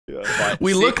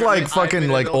We look like fucking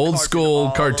like old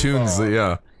school cartoons.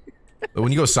 Yeah.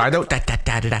 When you go side though,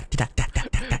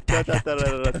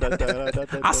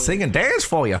 I'll sing and dance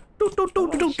for you.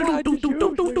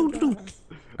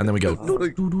 And then we go.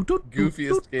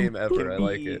 Goofiest game ever. I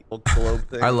like it. Globe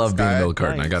thing. I love being a milk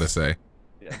carton. I gotta say.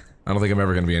 I don't think I'm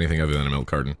ever gonna be anything other than a milk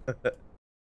carton.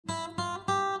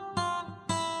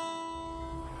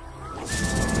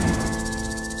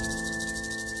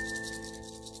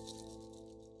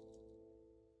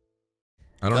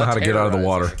 I don't know how to get out of the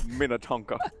water.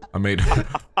 Minnetonka. I made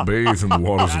bathe in the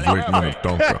waters of Lake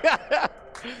Minnetonka.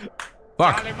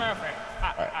 Fuck!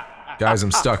 Guys,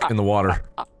 I'm stuck in the water.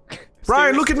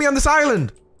 Brian, look at me on this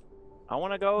island! I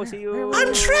wanna go see you.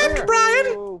 I'm trapped,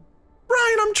 Brian!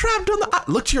 Brian, I'm trapped on the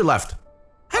look to your left.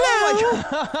 Hello!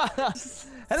 Oh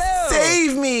hello!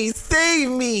 Save me!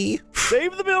 Save me!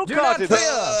 Save the milk carton!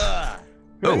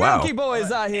 Oh wow! Monkey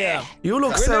boys are here. You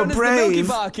look so brave. Milky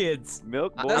Bar kids.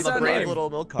 Milk boys. I'm a brave little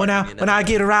milk carton. When I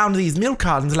get around these milk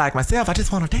cartons like myself, I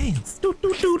just want to dance. Let's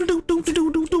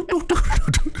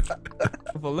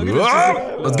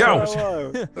go.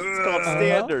 It's called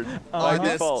standard. By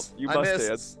default, you must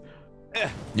dance.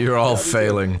 You're all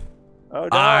failing. Oh,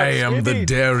 no, I am the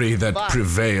dairy that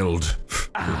prevailed.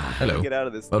 Hello. Get out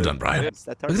of this. Well done, Brian. Look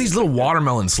at these little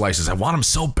watermelon slices. I want them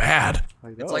so bad.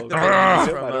 It's like the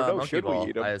from Monkey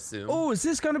Ball, I assume. Oh, is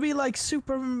this gonna be like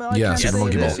Super? Yeah, Super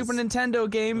Monkey Ball. Super Nintendo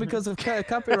game because of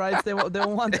copyrights. They want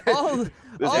all of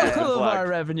our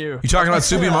revenue. You talking about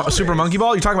Super Monkey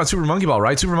Ball? You talking about Super Monkey Ball,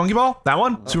 right? Super Monkey Ball? That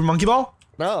one? Super Monkey Ball?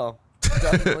 No.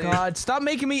 Definitely. God, stop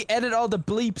making me edit all the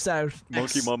bleeps out.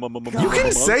 You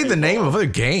can say the name of other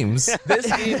games. This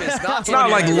game is not. It's not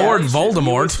like Lord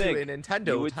Voldemort. A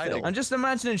Nintendo title. I'm just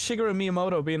imagining Shigeru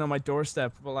Miyamoto being on my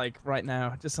doorstep, but like right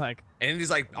now, just like. And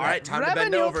he's like, "All right, time to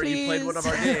bend over. You played one of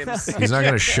our games." He's not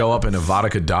gonna show up in a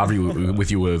Vodka Davy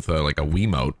with you with like a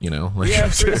Wiimote, you know? Like, Yeah,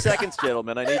 3 seconds,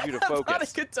 gentlemen. I need you to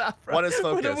focus. What is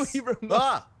focus?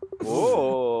 Ah.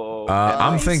 Whoa.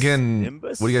 I'm thinking.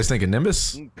 Nimbus? What do you guys think?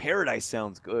 Nimbus? Paradise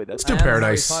sounds good. Let's do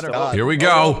Paradise. Here we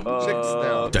go.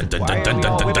 Dun, dun, dun, dun,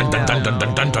 dun, dun, dun, dun,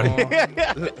 dun, dun,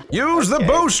 dun. Use the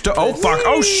boost. Oh fuck!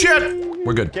 Oh shit!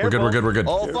 We're good. We're good. We're good. We're good.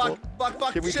 Oh fuck!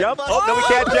 Can we shit, jump? fuck. Oh no, we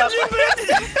can't jump.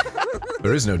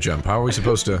 There is no jump. How are we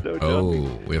supposed to? No oh,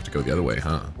 jumping. we have to go the other way,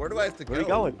 huh? Where do I have to go? Where are we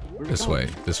going? This way.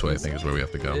 This way, I think, is where we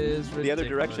have to go. The other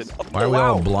direction. Oh, Why are we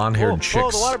all blonde-haired chicks?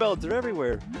 Oh, the watermelons are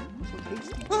everywhere.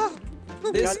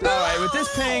 So tasty. Alright, with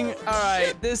this ping,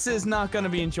 alright, this is not gonna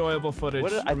be enjoyable footage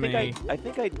for me. I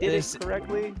think I did it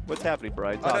correctly. What's happening,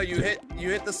 Brian? Oh no, you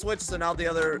hit the switch, so now the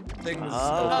other things.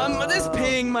 This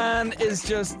ping, man, is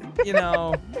just, you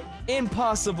know,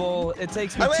 impossible. It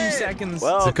takes me 2 seconds.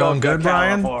 Is it going good,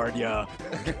 Brian? Alright,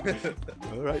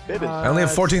 baby. I only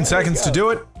have 14 seconds to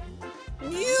do it.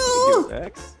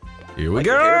 Here we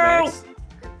go.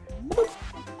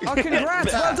 Oh,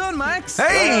 congrats! Well done, Max!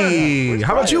 Hey!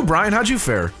 How about you, Brian? How'd you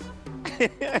fare?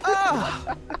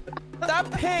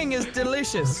 That ping is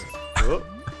delicious.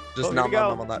 Just nom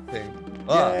on that thing.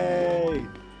 Yay!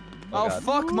 Oh,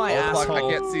 fuck my asshole. Fuck, I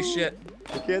can't see shit.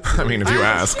 I mean, if you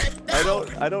ask. I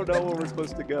don't know where we're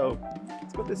supposed to go.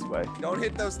 Let's go this way. Don't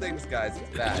hit those things, guys.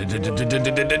 It's bad.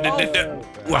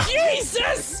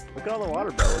 Jesus! Look at all the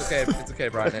water bells. It's okay,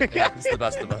 Brian. It happens to the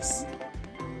best of us.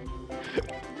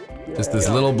 Just this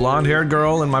little blonde-haired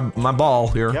girl and my ball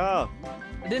here. Yeah.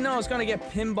 I didn't know I was gonna get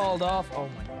pinballed off. Oh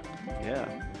my god. Yeah.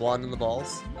 Blonde in the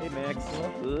balls. Hey, Max.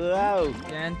 Wow.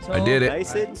 Gentle. I did it.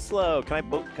 Nice and slow. Can I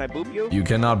boop you? You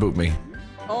cannot boot me.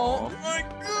 Oh my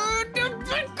god.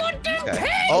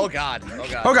 Okay. Oh god. Oh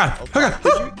god. Oh god. Oh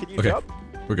god. Can you Okay. jump?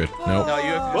 We're good. No. No, you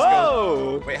have to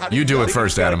Whoa! go. Wait, how do You do it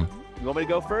first, Adam. You want me to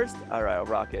go first? All right, I'll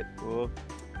rock it. How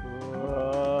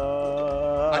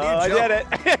do you jump?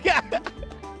 I did it.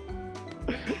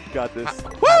 Got this. How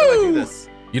do I do this?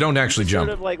 You don't actually jump.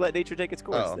 Sort of like let nature take its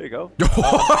course. Oh. There you go. It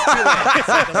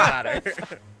doesn't matter.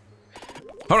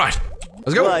 All right.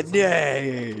 Let's go.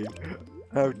 Nay.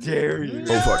 How dare you?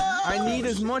 Oh fuck. I need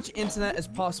as much internet as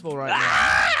possible right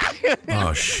now.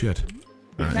 Oh shit.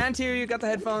 Can't hear you. Got the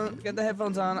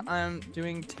headphones on. I'm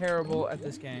doing terrible at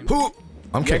this game. Ooh.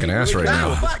 I'm kicking ass right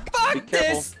now. Fuck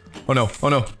this! Oh no. Oh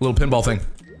no. Little pinball thing.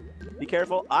 Be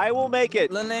careful. I will make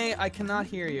it. Lene, I cannot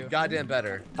hear you. Goddamn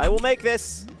better. I will make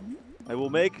this. I will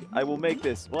make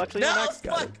this. Well, actually, No, Max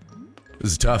got fuck. it.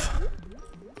 This is tough.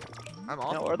 I'm Now,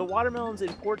 awful. are the watermelons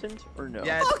important or no?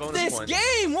 Yeah, it's Fuck bonus this points.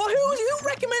 game! Well, who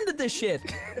recommended this shit?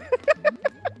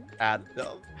 Add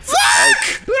them. Fuck! I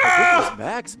think it was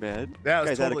Max, man. Yeah, it was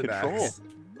Guy's totally out of control. Max.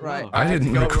 Right. I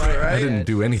didn't. go right, I didn't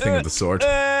do anything of the sort.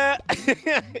 Yeah,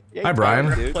 Hi,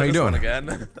 Brian. dude. How you doing?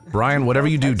 Again. Brian, whatever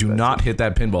you do, do not hit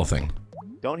that pinball thing.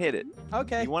 Don't hit it.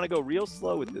 Okay. You want to go real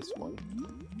slow with this one.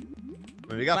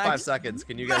 We got 5 seconds.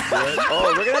 Can you guys do it?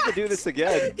 Oh, we're gonna have to do this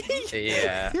again.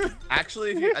 Yeah.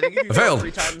 Actually, I think if you failed. go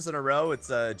 3 times in a row, it's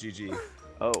GG.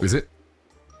 Oh. Is it?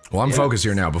 Well, I'm focused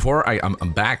here now. Before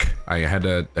I'm back, I had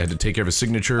to take care of a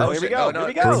signature Oh, here we go. Oh, Here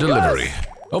we for go. a delivery.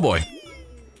 Oh boy.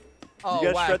 Oh, You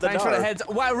gotta wow. shred the Thanks for the nard. heads.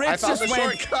 Wow, I Rich found just the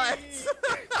went. shortcuts.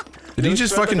 Did he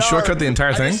just shred the fucking nard. shortcut the entire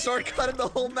I thing? just shortcutted the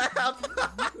whole map.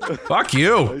 Fuck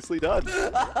you. Nicely done.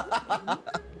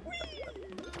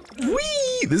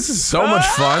 Whee! This is so much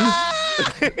fun.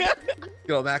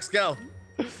 Go, Max, go.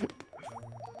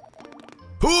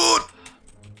 Hoot!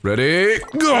 Ready?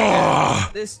 Go!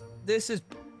 This is.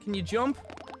 Can you jump?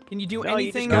 Can you do No, you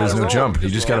just anything? gotta There's no roll. jump. You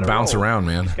just gotta gotta bounce roll. around,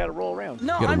 man. Just gotta roll around.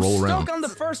 No, You gotta I'm roll stuck around. on the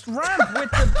first ramp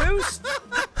with the boost.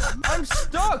 I'm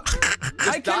stuck.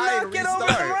 I die cannot and get over the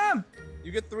restart. ramp.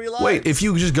 You get 3 lives. Wait, if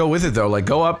you just go with it though, like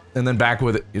go up and then back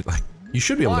with it, you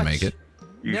should be able to Watch. make it.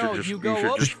 No, you go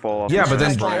up. just fall off. Yeah, but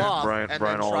then- Fall off, Brian, and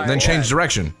Brian, then all try Then again. change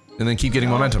direction and then keep getting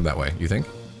momentum that way. You think?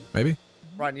 Maybe?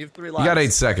 Brian, you have 3 You lives. got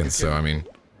 8 seconds, so I mean.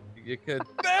 You could.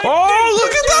 Oh,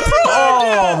 look at that!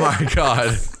 Oh my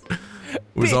god. It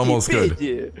was almost good.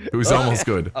 It was almost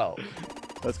good. Oh,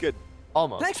 That's good.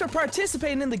 almost. Thanks for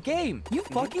participating in the game. You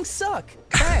fucking suck.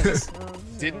 Thanks.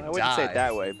 Didn't I wouldn't say die. it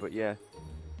that way, but yeah.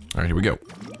 All right, here we go.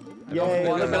 Yay,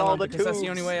 look at all the because that's the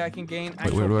tubes. only way I can gain.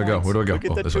 Wait, where do I go? Where do I go? Look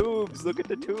at Oh, the this way. tubes. Look at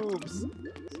the tubes.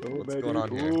 So many going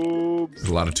on here? tubes. There's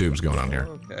a lot of tubes going on here.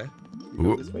 Okay.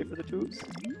 Go Ooh. this way for the tubes.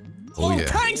 Oh yeah.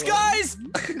 Thanks, guys.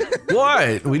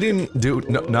 What? We didn't do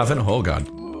nothing. Oh god.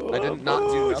 I did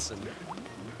not do nothing.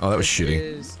 Oh, that was This shitty.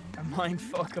 is a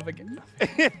mindfuck of a game.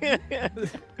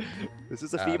 This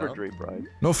is a I fever don't- dream, Brian.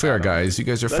 No fair, guys. You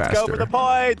guys are Let's go for the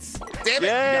faster. points. Damn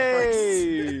it!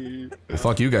 Yay! Well,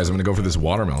 fuck you guys. I'm gonna go for this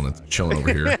watermelon that's chilling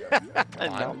over here.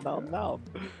 No, no, no.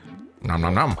 Nom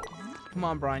nom nom. Come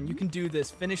on, Brian. You can do this.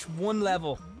 Finish 1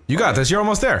 level. You got this. You're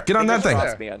almost there. Get on that thing.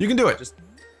 Fingers crossed, man. You can do it. Just-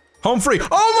 Home free. Oh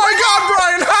my god,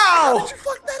 Brian! How? You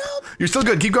fucked that up. You're still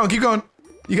good. Keep going. Keep going.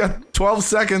 You got 12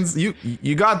 seconds. You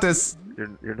got this.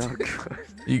 You're not good.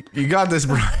 You got this,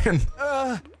 Brian.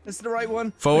 This is the right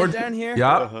one. Forward. Right down here.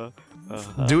 Yeah.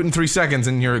 Do it in 3 seconds,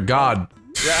 and you're a god.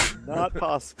 Yeah. Not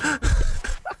possible.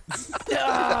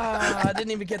 Ah, I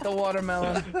didn't even get the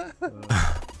watermelon.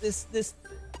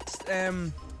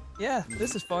 Yeah,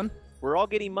 this is fun. We're all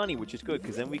getting money, which is good,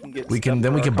 because then we can get. We can stuff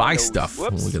then for we our can buy condos. stuff.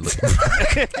 Whoops. We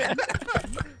can-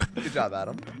 Good job,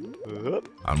 Adam.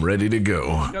 I'm ready to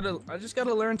go. I just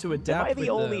gotta learn to adapt. Am I with the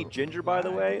only ginger, by the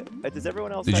way? Does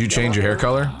everyone else? Did have you change your hair yellow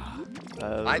color?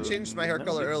 I changed my hair I don't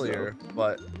color think so. earlier,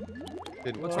 but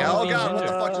didn't. What's Yeah, wrong oh with god, being what the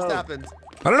ginger? fuck just happened?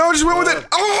 I don't know. I just went with it.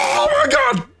 Oh my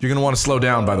god! You're gonna want to slow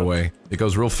down, by the way. It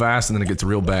goes real fast, and then it gets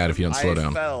real bad if you don't slow I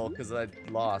down. fell because I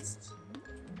lost.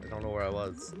 I don't know where I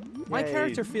was. My Yay.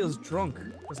 character feels drunk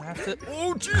because I have to.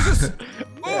 Oh Jesus!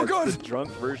 Oh Yeah, god! it's the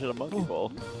drunk version of Monkey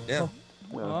Ball. Yeah,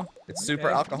 Oh, it's super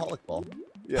Okay. alcoholic ball.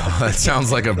 That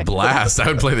sounds like a blast. I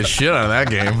would play the shit out of that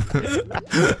game.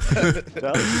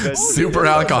 Super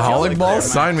alcoholic ball?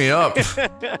 Sign me up. come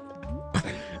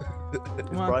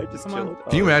on, Brian just come on. chilling?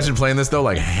 Can you imagine playing this though,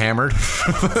 like hammered?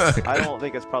 I don't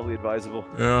think it's probably advisable.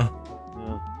 Yeah.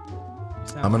 Yeah.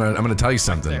 I'm gonna tell you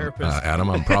something, Therapist. Adam.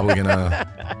 I'm probably gonna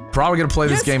play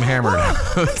this game hammered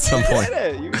at some You point.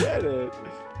 did it! You did it!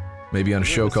 Maybe on a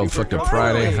show called super Fucked Up drunk.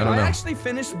 Friday. I don't I know. actually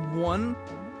finished one.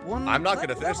 I'm not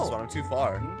gonna finish this level. one. I'm too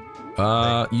far.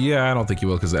 Yeah, I don't think you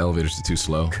will because the elevators are too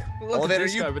slow. Look Elevator, at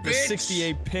this you guy with the bitch.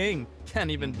 68 ping. Can't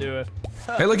even do it.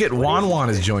 Hey, look at Wan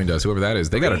has joined us. Whoever that is,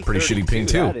 they got a pretty shitty ping 332,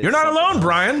 too. that is You're not something alone, else.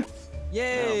 Brian.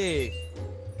 Yay!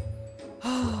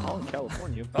 All in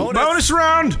California. Bonus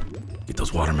round. Get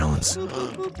those watermelons.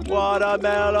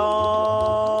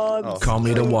 Watermelons! Call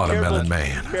me the watermelon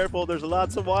Careful. man. Careful, there's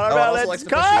lots of Oh, I also watermelons. like to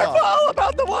push you off. Careful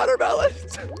about the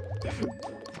watermelons!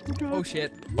 Oh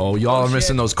shit. Oh, y'all are shit.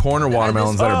 missing those corner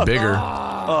watermelons that are bigger.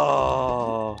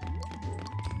 Oh.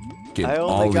 Get I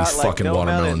only all these got, like, fucking no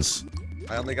watermelons.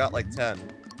 I only got like 10.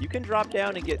 You can drop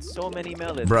down and get so many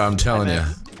melons. Bro, I'm telling I you.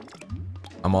 meant-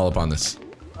 I'm all up on this.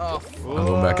 Oh, I'm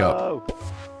going back up.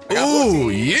 Whoa.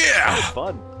 Ooh, That yeah! was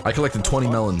fun. I collected 20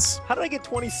 melons. How did I get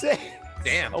 26?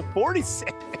 Damn. Oh,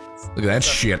 46. Look at that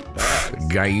shit,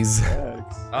 guys. I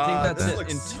think that's this it.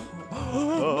 looks-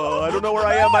 Oh, I don't know where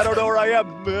I am. I don't know where I am.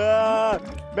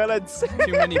 Melons.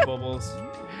 Too many bubbles.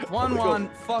 One,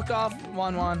 fuck off.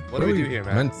 One. What do we do here,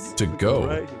 man? Meant to go.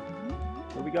 Right.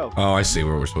 Where we go? Oh, I see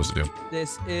what we're supposed to do.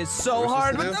 This is so We're supposed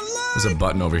hard to with do? the There's a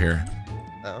button over here.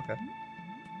 Oh, okay.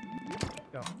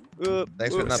 Oop,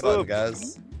 Thanks for hitting oop, that button, oop.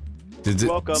 guys.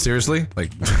 Welcome. Seriously?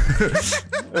 Like.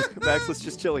 Max, let's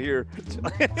just chill here.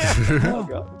 Oh,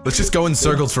 God. Let's just go in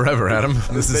circles forever, Adam.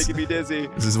 This is making me dizzy.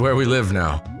 This is where we live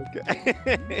now.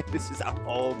 Okay. This is our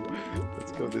home.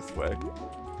 Let's go this way.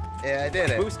 Yeah, I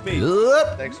did it. Boost me.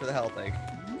 Thanks for the help, Hank.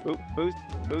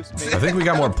 Boost me. I think we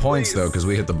got more points though, because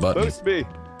we hit the button. Boost me.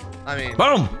 I mean,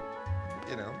 Boom!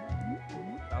 you know.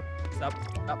 Stop.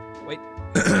 Wait.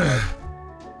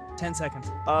 10 seconds.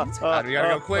 We gotta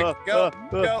go quick. Go.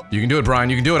 You can do it, Brian.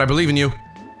 You can do it. I believe in you.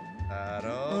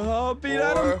 Oh, beat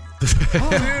Adam.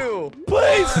 2.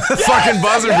 Please! Fucking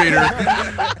buzzer beater.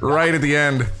 Right at the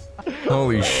end.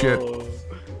 Holy shit.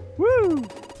 Woo!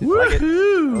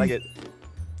 Woohoo! I like it.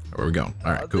 Where are we going?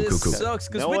 Alright, cool. This sucks,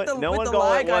 because with the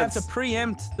lag, I have to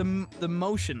preempt the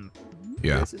motion.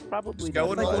 Yeah. This is probably Just go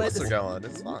when melons. melons are going.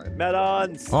 It's fine.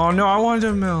 Melons. Oh no, I wanted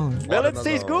a melon. Melons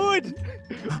taste good.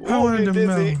 I wanted a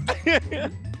dizzy.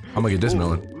 I'm gonna get this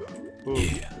melon.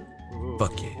 Yeah.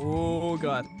 Fuck yeah. Oh,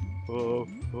 God.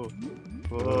 I'm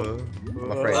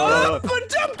afraid.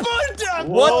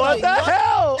 What the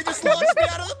hell? It just launched me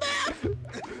out of the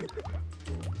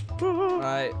map!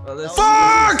 Alright, well, this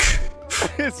Fuck!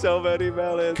 So many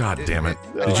melons. God damn it.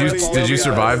 So Did you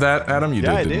survive that, Adam? You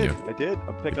Yeah, did, didn't you? I did.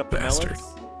 I'm picking up the Bastard.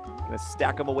 melons. Gonna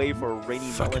stack them away for a rainy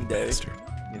Fucking melon day. bastard.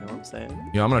 You know what I'm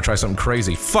saying? Yeah, I'm gonna try something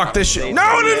crazy. Fuck this shit.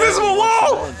 No, an invisible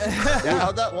wall! Yeah,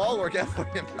 how'd that wall work out for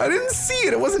him? I didn't see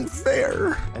it. It wasn't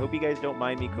fair. I hope you guys don't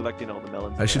mind me collecting all the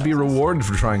melons. I should be rewarded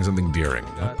for trying something daring,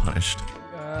 not punished.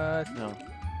 No.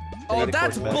 Oh,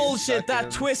 that's Melons. bullshit,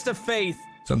 that twist of faith.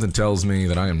 Something tells me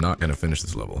that I am not gonna finish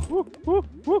this level.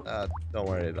 Don't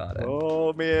worry about it.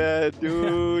 Oh man,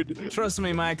 dude. Trust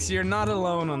me, Max, you're not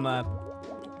alone on that.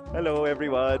 Hello,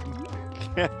 everyone.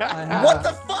 What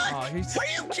the fuck? Oh, he's- Are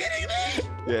you kidding me?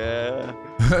 Yeah.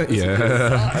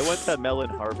 Yeah. I went to Mellon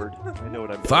Harvard. I know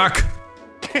what I'm doing. Fuck!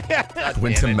 God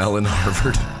Went to damn it. Mellon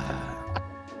Harvard.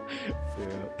 Yeah.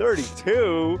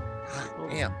 32?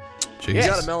 Damn. Jeez. He's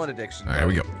got a melon addiction. Alright, here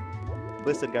we go.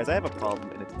 Listen, guys, I have a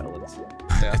problem, and it's melons.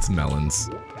 It's melons.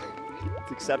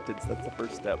 It's acceptance. That's the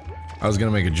first step. I was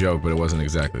gonna make a joke, but it wasn't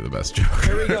exactly the best joke.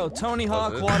 Here we go, Tony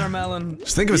Hawk watermelon.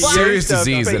 Just think of a Fuck. serious Stuff,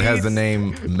 disease that has the please.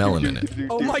 name melon in it.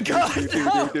 Oh my God,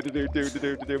 no.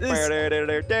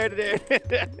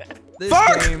 This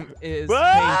Fuck! game is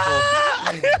painful.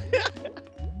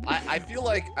 I feel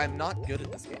like I'm not good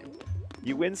at this game.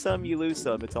 You win some, you lose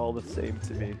some. It's all the same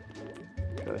to me.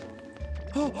 Okay.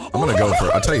 I'm gonna go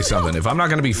for. I'll tell you something. If I'm not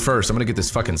gonna be first, I'm gonna get this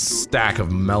fucking stack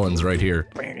of melons right here.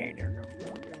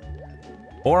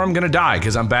 Or I'm gonna die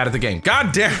because I'm bad at the game.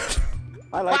 God damn it!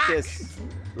 I like this.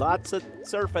 Lots of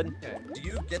surfing. Okay. Do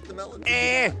you get the melon?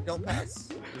 Don't pass.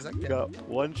 Does that You count? got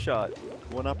one shot,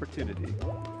 one opportunity.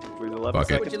 With 11 Fuck it.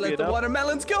 seconds Would you to let get the up.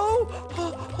 watermelons go?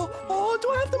 Oh, do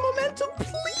I have the momentum,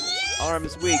 please?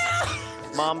 Arms weak.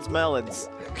 Mom's melons.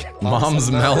 Mom's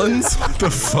melons? What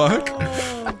the fuck?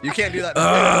 You can't do that.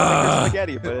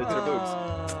 Spaghetti, but it's her boobs.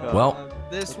 Oh, Well,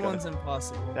 This one's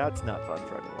impossible. that's not fun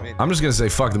for anyone. I'm just gonna say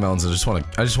fuck the melons. I just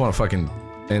wanna fucking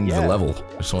end the Yeah. level.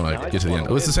 I just wanna No, I get just to the end.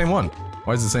 wanna Oh, it's the win. same one.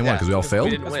 Why is it the same one? Yeah, Because we all we failed?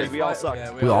 didn't win. We all sucked.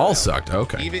 Yeah, We all sucked.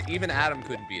 Okay. Even Adam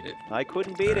couldn't beat it. I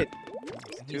couldn't beat it.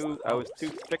 I was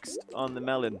too fixed on the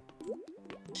melon.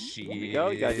 Shit. go,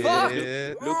 you guys did Fuck!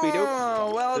 it. Loopy doop.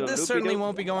 Oh, well, this Loopy certainly doop.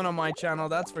 won't be going on my channel.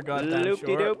 That's for goddamn Loopy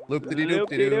sure. doop. Loop-de-doop-de-doop.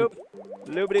 Loop-de-doop.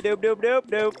 Loop-de-doop-doop-doop.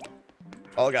 Doop.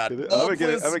 Oh god. I'm gonna get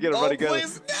it. I'm gonna get a running go.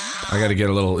 please. I gotta get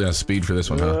a little speed for this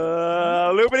one,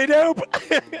 huh? Loopity-doop.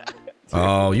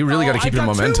 Oh, you really gotta keep your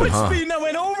momentum, I got too huh? much speed and I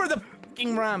went over the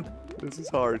fucking ramp. This is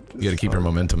hard. You gotta keep your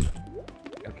momentum.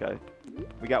 Okay.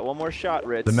 We got one more shot,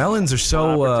 Ritz. The melons are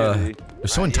so Opportunity. they're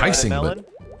so You let it enticing, melon? but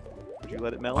Would you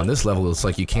let it melon? on this level, it's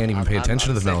like you can't even pay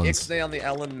attention to the melons. Ixnay on the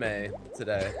Ellen May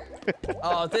today.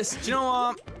 Oh, this, do you know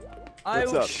what?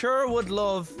 What's I up? sure would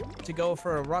love to go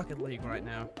for a Rocket League right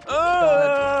now.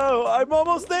 Oh, I'm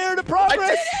almost there to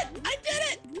progress. I did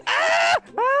it!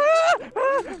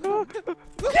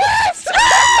 Yes!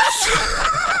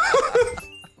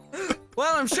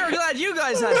 Well, I'm sure glad you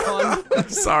guys had fun.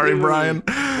 Sorry, Brian.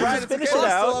 Right, finish okay, it we'll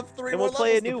out, still have 3 and more we'll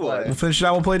play a levels to new play. We'll finish it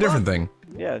out. We'll play a different thing.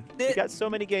 Yeah, we got so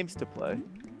many games to play.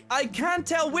 I can't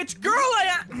tell which girl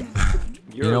I am.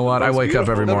 You're You know the what? I most wake up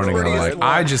every beautiful morning and I'm girl. like,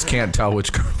 I just can't tell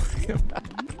which girl I am.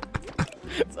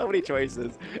 So many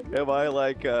choices. Am I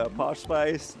like Posh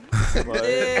Spice? Am I-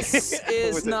 This What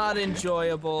is was it? not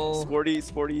enjoyable. Sporty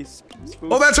spoon?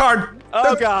 Oh, that's hard.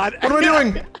 Oh, God. What am I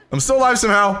doing? I'm still alive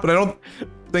somehow, but I don't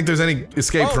think there's any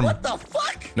escape Oh, from. what the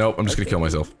fuck? Nope, I'm just gonna kill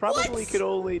myself. Probably could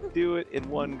only do it in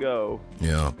one go.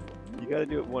 Yeah. You gotta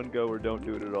do it one go or don't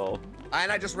do it at all.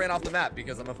 And I just ran off the map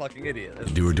because I'm a fucking idiot.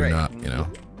 This Do or is do great. not, you know.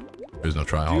 There's no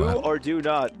try. All Do that. or do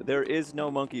not. There is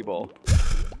no monkey ball.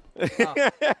 I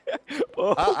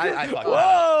fucked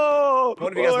Whoa!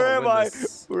 One of you guys Where am wanna win I?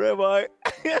 this. Where am I?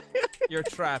 You're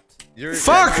trapped.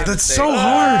 Fuck! That's so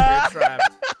hard. You're trapped.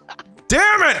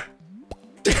 Damn it!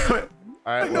 Damn it!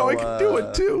 Alright, I know I can do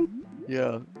it too.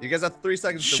 Yeah. You guys have 3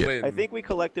 seconds Shit. to win. I think we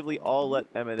collectively all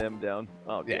let Eminem down.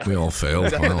 Oh, yeah. We all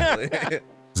failed. Wow. Definitely.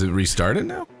 Is it restarted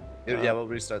now? Yeah, we'll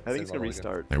restart. I think it's gonna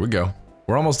restart. There we go.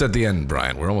 We're almost at the end,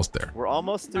 Brian. We're almost there. We're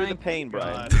almost through the Thank pain,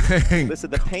 Brian. Thank- Listen,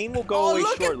 the pain will go away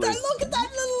shortly. Look at that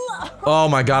little. Oh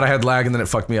my god, I had lag and then it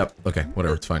fucked me up. Okay,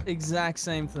 whatever, it's fine. Exact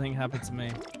same thing happened to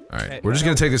me. Alright, we're just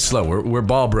gonna take this slow. We're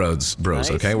ball bros, Nice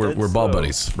okay? We're and ball slow.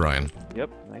 buddies, Brian. Yep,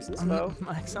 nice and I'm slow. not,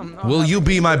 Max, I'm not Will happy. you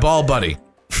be my ball buddy?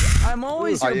 I'm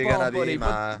always Are your you ball gonna buddy, be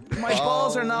but my my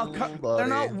balls are not. ball They're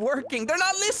not buddy? working. They're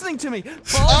not listening to me.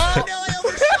 Balls. Oh no, I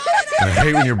overshot it! I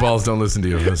hate when your balls don't listen to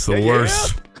you. That's the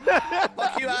worst.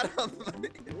 Fuck you, Adam.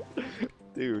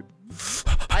 Dude.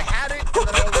 I had it and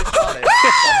then I overshot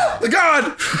it.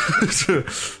 God!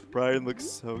 Brian looks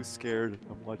so scared.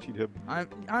 I'm watching him.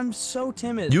 I'm so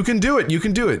timid. You can do it. You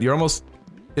can do it. You're almost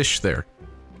ish there.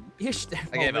 I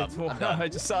gave up. I'm done. I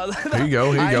just saw that. Here you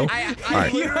go. Here you go.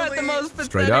 I You had the most pathetic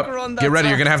Straight up. run that Get ready.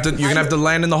 time. You're gonna have to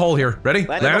land in the hole here. Ready?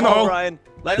 Land in the hole, Brian.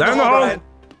 Land Land in the hole. Brian.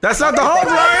 That's not the hole,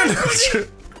 Brian.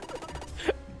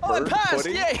 Oh, I Bird passed!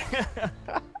 pudding? Yay!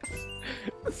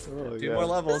 Oh, 2 yeah. more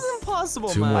levels. This is impossible,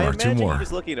 Two man. more. I Two imagine more. you're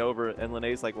just looking over and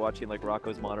Lene's like watching like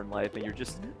Rocco's Modern Life and you're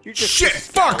just Shit,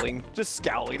 fuck! scowling, just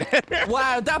scowling at her.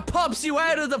 Wow, that pops you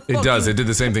out of the fucking... It does. It did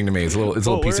the same thing to me. It's a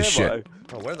little piece of shit.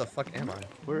 Oh, where the fuck am I?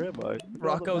 Where am I?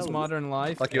 Rocco's Modern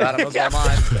Life. Fuck you, Adam. Those are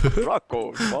mine.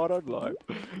 Rocco's Modern Life.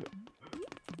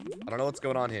 I don't know what's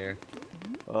going on here.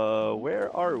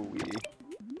 Where are we?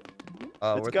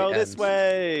 We're Let's at go the this end.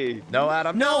 way. No,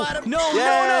 Adam. No, Adam. no, no,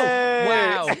 Yay! no!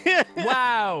 Wow!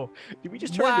 Wow! Did we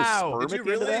just turn Wow. into sperm Did at you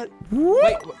the end of really?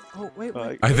 that? Wait, oh,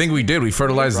 wait. I think we did. We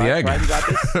fertilized the egg. Brian, you got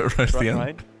this? Right at the end.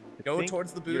 Brian, Go think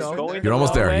towards the you're boost. going You're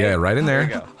almost there. wrong way? Yeah, right in There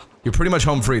there. you go. You're pretty much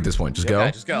home free at this point. Just go.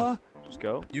 Yeah, just go. Just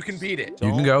go. You can beat it.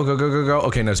 You can go.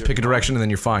 Okay, now just pick a direction and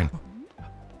then you're fine.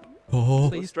 Oh,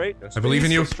 Go straight. I believe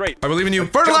in you. Go straight. I believe in you.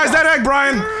 Fertilize that egg,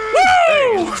 Brian!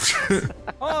 Woo!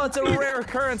 Oh, it's a rare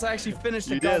occurrence. I actually finished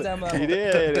the You did. goddamn level. You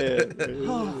did it.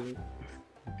 Oh, You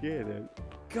did it.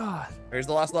 God. Here's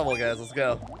the last level, guys. Let's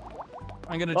go.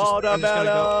 I'm gonna just, Oh, the I'm just gonna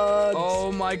go. melons.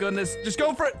 Oh my goodness. Just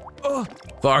go for it. Oh.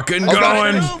 Fucking Oh,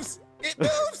 going! It moves. It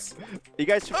moves. You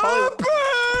guys should probably.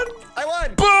 I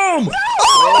won. Boom!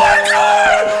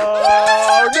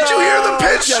 Oh, Did you hear the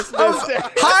pitch Just of missed it.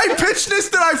 high pitchness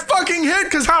that I fucking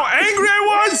hit? Cause how angry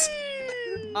I was?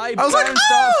 I was like, bounced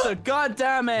 "Ah!" off the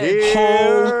goddamn edge.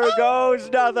 Here goes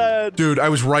nothing. Dude, I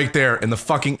was right there in the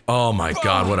fucking. Oh my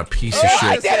god, what a piece of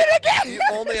shit! did it again. You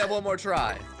only have one more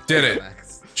try. Did it?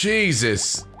 Max.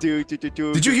 Jesus! Did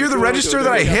you hear the register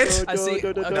that I hit? I see.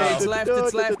 Okay, it's left.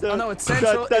 It's left. Oh no, it's Da,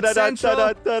 central. da, da, It's da, central.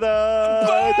 da, da, da,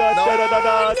 da, da, da, da,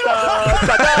 da,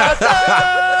 da, da,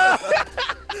 da.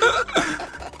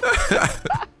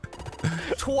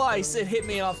 Twice it hit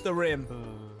me off the rim.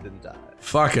 Didn't die.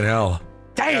 Fucking hell.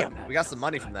 Damn! We got some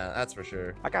money from that. That's for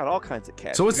sure. I got all kinds of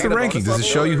cash. So what's the got a ranking? bonus Does it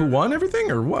level show you or- who won everything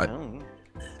or what? Who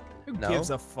No. gives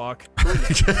a fuck?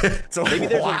 So Maybe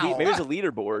there's wow. maybe there's a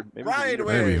leaderboard. Maybe there's a Ryan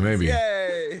leaderboard. wins. Maybe.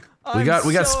 Yay. We got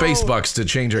I'm space bucks to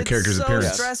change our It's character's so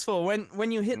appearance. stressful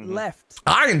when you hit left.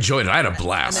 I enjoyed it. I had a And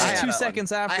blast. then I had 2 a-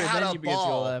 seconds I after, had then a you get to go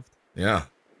ball. left. Yeah.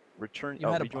 Return. You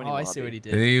had a. rejoining Oh, I see lobby. what he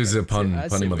did. He was a I see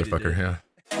punny what he motherfucker. did. Yeah.